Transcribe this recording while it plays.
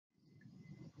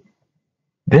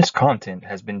This content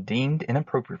has been deemed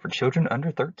inappropriate for children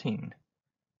under 13.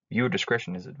 Viewer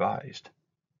discretion is advised.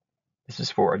 This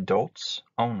is for adults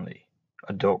only.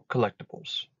 Adult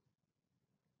collectibles.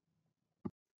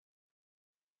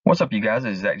 What's up, you guys?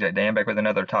 This is ZacJacDan back with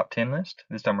another top 10 list.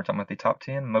 This time we're talking about the top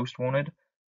 10 most wanted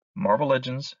Marvel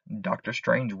Legends Doctor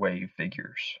Strange Wave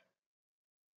figures.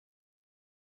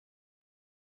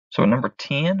 So at number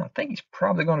 10, I think he's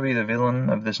probably going to be the villain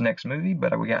of this next movie,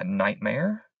 but we got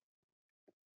Nightmare.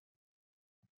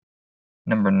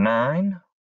 Number 9,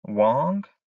 Wong.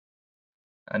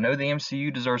 I know the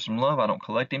MCU deserves some love. I don't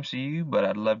collect MCU, but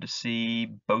I'd love to see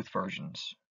both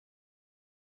versions.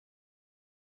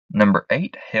 Number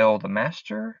 8, Hell the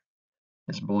Master.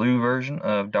 This blue version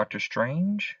of Doctor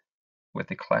Strange with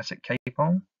the classic cape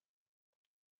on.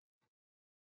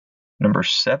 Number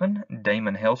 7,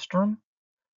 Damon Hellstrom.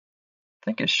 I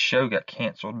think his show got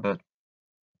canceled, but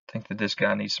I think that this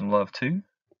guy needs some love too.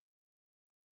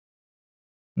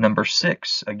 Number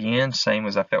 6, again, same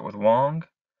as I felt with Wong.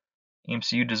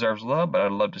 MCU deserves love, but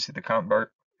I'd love to see the comic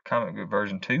book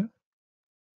version too.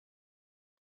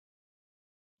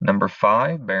 Number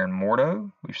 5, Baron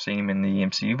Mordo. We've seen him in the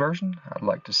MCU version. I'd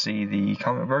like to see the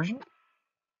comic version.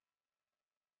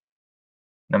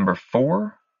 Number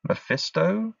 4,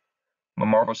 Mephisto. My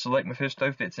Marvel Select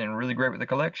Mephisto fits in really great with the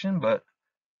collection, but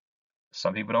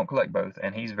some people don't collect both,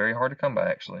 and he's very hard to come by,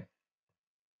 actually.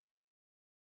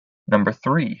 Number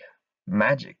 3,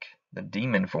 Magic, the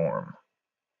demon form.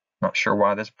 Not sure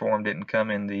why this form didn't come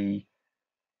in the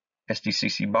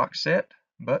SDCC box set,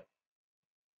 but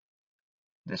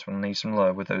this one needs some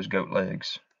love with those goat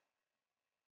legs.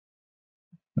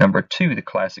 Number 2, the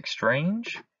classic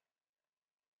Strange.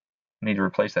 Need to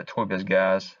replace that Toy Biz,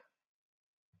 guys.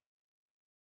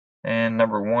 And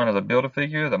number 1 is a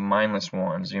Build-A-Figure, the Mindless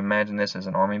Ones. You imagine this as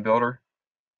an army builder.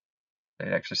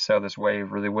 They'd actually sell this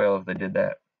wave really well if they did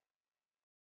that.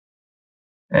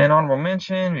 And honorable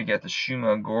mention, we got the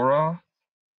Shuma Goroth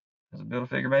as a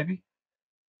Build-A-Figure, maybe.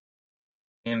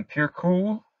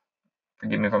 Empircool.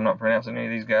 Forgive me if I'm not pronouncing any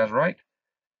of these guys right.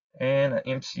 And an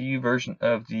MCU version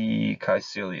of the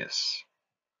Caecilius.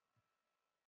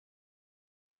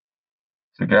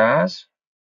 So guys,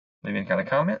 leave any kind of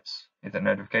comments. Hit that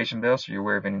notification bell so you're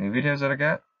aware of any new videos that I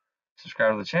got.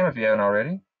 Subscribe to the channel if you haven't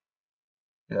already.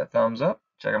 Hit that thumbs up.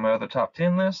 Check out my other top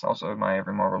 10 lists, also my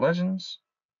Every Marvel Legends.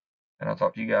 And I'll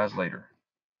talk to you guys later.